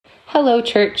Hello,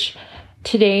 church.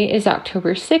 Today is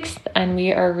October 6th, and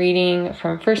we are reading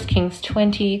from 1 Kings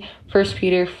 20, 1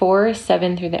 Peter 4,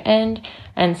 7 through the end,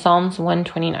 and Psalms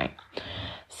 129.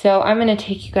 So I'm going to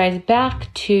take you guys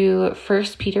back to 1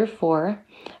 Peter 4,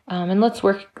 and let's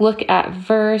look at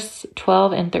verse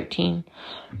 12 and 13.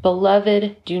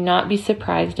 Beloved, do not be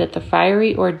surprised at the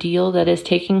fiery ordeal that is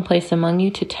taking place among you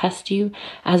to test you,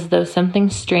 as though something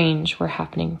strange were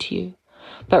happening to you.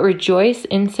 But rejoice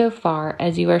insofar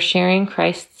as you are sharing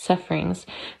Christ's sufferings,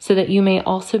 so that you may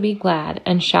also be glad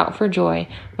and shout for joy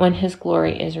when his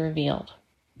glory is revealed.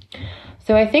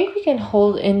 So I think we can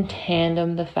hold in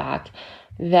tandem the fact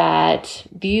that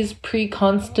these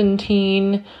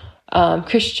pre-Constantine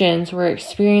Christians were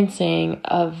experiencing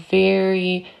a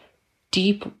very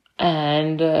deep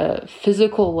and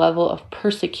physical level of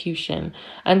persecution.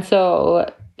 And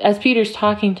so as Peter's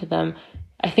talking to them,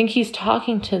 I think he's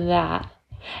talking to that.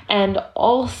 And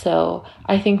also,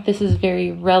 I think this is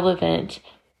very relevant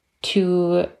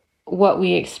to what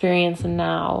we experience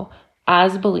now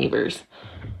as believers.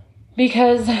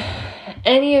 Because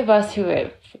any of us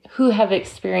who have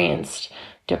experienced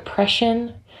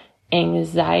depression,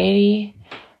 anxiety,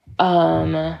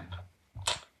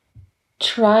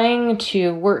 trying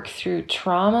to work through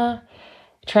trauma,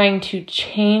 trying to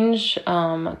change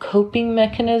coping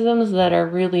mechanisms that are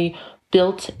really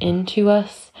built into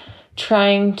us,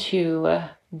 trying to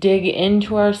dig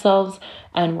into ourselves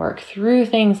and work through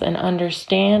things and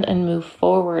understand and move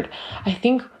forward. I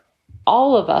think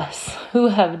all of us who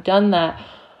have done that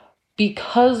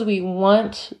because we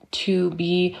want to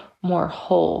be more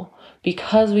whole,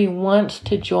 because we want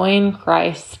to join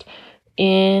Christ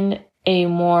in a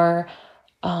more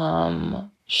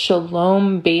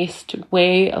shalom-based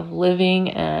way of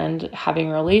living and having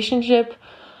a relationship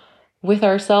with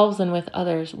ourselves and with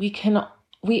others,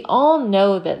 we all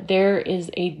know that there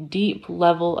is a deep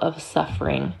level of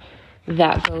suffering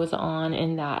that goes on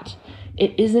in that.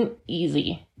 It isn't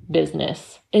easy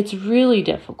business. It's really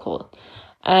difficult.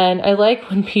 And I like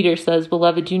when Peter says,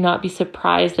 Beloved, do not be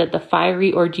surprised at the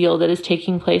fiery ordeal that is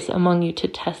taking place among you to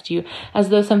test you, as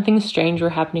though something strange were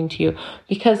happening to you.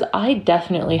 Because I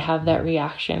definitely have that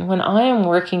reaction when I am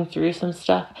working through some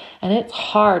stuff and it's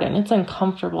hard and it's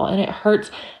uncomfortable and it hurts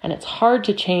and it's hard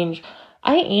to change.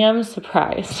 I am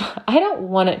surprised. I don't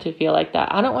want it to feel like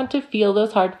that. I don't want to feel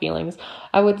those hard feelings.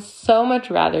 I would so much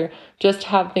rather just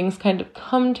have things kind of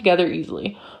come together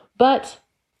easily. But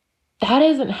that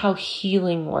isn't how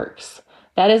healing works.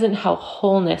 That isn't how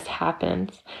wholeness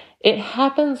happens. It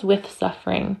happens with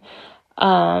suffering.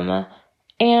 And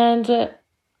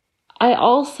I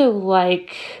also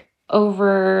like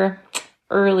over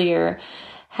earlier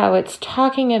how it's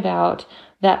talking about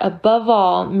that above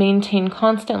all, maintain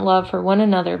constant love for one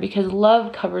another, because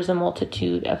love covers a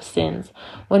multitude of sins.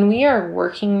 When we are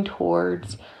working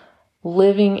towards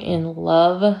living in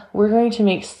love, we're going to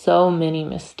make so many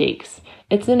mistakes.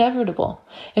 It's inevitable.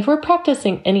 If we're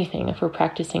practicing anything, if we're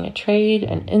practicing a trade,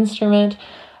 an instrument,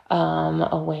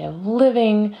 a way of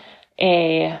living,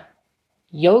 a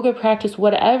yoga practice,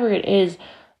 whatever it is,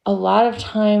 a lot of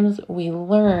times we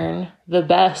learn the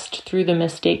best through the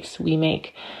mistakes we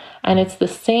make. And it's the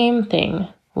same thing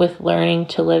with learning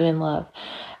to live in love.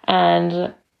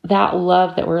 And that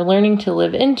love that we're learning to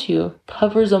live into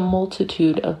covers a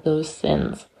multitude of those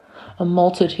sins, a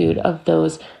multitude of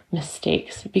those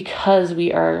mistakes, because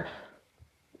we are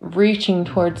reaching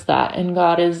towards that. And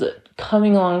God is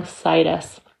coming alongside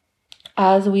us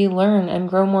as we learn and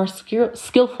grow more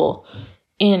skillful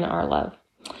in our love.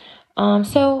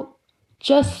 So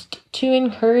just to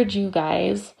encourage you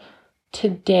guys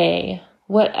today,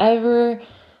 whatever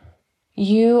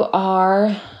you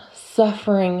are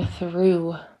suffering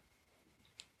through,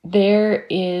 there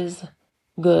is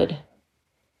good.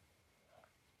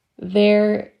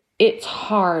 It's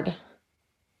hard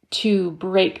to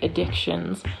break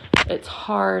addictions. It's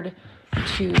hard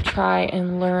to try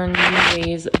and learn new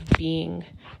ways of being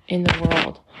in the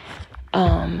world.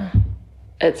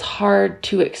 It's hard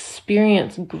to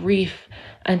experience grief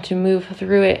and to move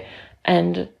through it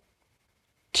and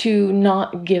to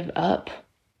not give up.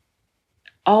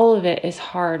 All of it is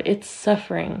hard. It's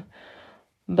suffering.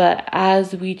 But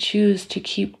as we choose to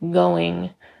keep going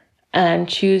and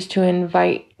choose to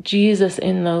invite Jesus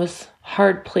in those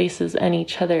hard places and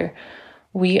each other,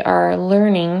 we are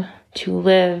learning to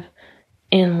live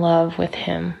in love with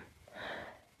him.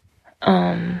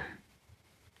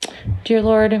 Dear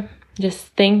Lord, just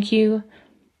thank you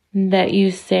that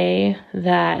you say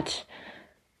that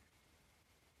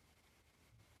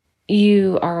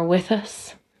you are with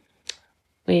us.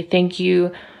 We thank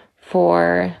you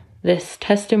for this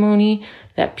testimony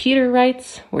that Peter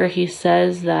writes, where he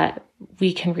says that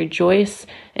we can rejoice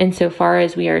insofar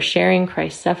as we are sharing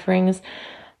Christ's sufferings,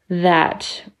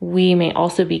 that we may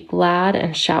also be glad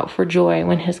and shout for joy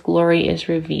when his glory is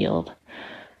revealed.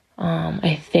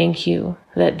 I thank you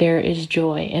that there is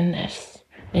joy in this.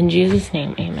 In Jesus'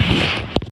 name, amen.